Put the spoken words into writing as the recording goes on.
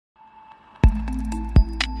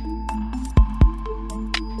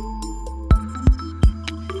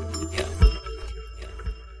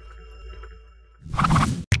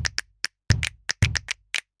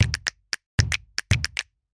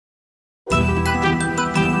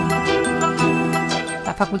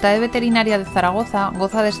Facultad de Veterinaria de Zaragoza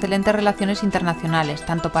goza de excelentes relaciones internacionales,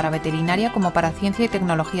 tanto para veterinaria como para ciencia y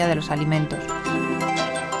tecnología de los alimentos.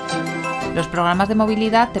 Los programas de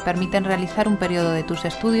movilidad te permiten realizar un periodo de tus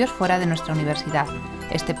estudios fuera de nuestra universidad.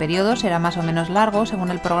 Este periodo será más o menos largo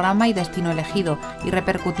según el programa y destino elegido y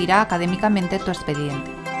repercutirá académicamente tu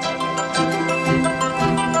expediente.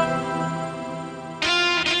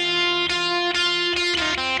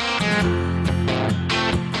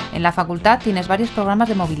 En la facultad tienes varios programas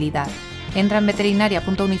de movilidad. Entra en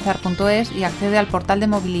veterinaria.unizar.es y accede al portal de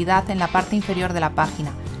movilidad en la parte inferior de la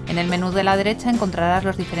página. En el menú de la derecha encontrarás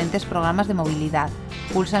los diferentes programas de movilidad.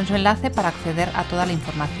 Pulsa en su enlace para acceder a toda la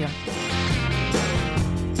información.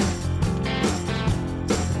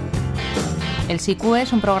 El SICUE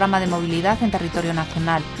es un programa de movilidad en territorio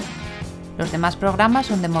nacional. Los demás programas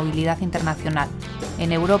son de movilidad internacional.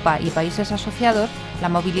 En Europa y países asociados, la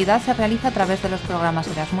movilidad se realiza a través de los programas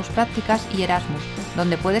Erasmus Prácticas y Erasmus,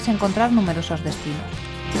 donde puedes encontrar numerosos destinos.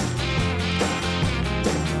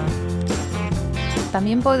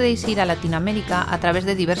 También podéis ir a Latinoamérica a través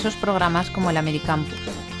de diversos programas como el Americampus.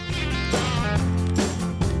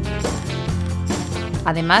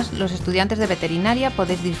 Además, los estudiantes de veterinaria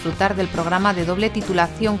podéis disfrutar del programa de doble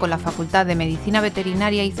titulación con la Facultad de Medicina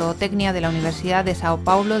Veterinaria y Zootecnia de la Universidad de Sao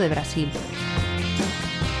Paulo de Brasil.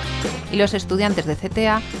 Y los estudiantes de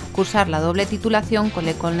CTA cursar la doble titulación con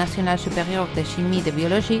l'École Nationale Supérieure de Chimie de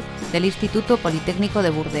Biologie del Instituto Politécnico de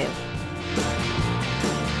Burdeos.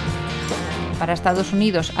 Para Estados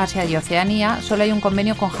Unidos, Asia y Oceanía solo hay un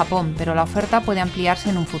convenio con Japón, pero la oferta puede ampliarse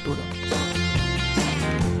en un futuro.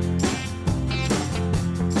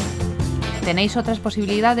 Tenéis otras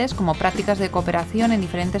posibilidades como prácticas de cooperación en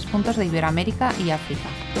diferentes puntos de Iberoamérica y África.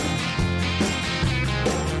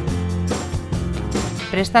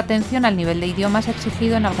 Presta atención al nivel de idiomas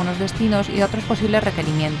exigido en algunos destinos y a otros posibles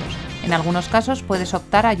requerimientos. En algunos casos puedes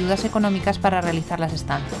optar a ayudas económicas para realizar las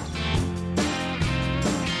estancias.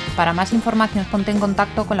 Para más información ponte en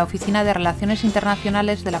contacto con la Oficina de Relaciones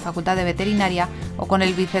Internacionales de la Facultad de Veterinaria o con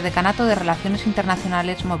el Vicedecanato de Relaciones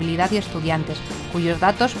Internacionales, Movilidad y Estudiantes, cuyos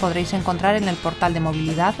datos podréis encontrar en el portal de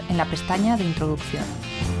movilidad en la pestaña de Introducción.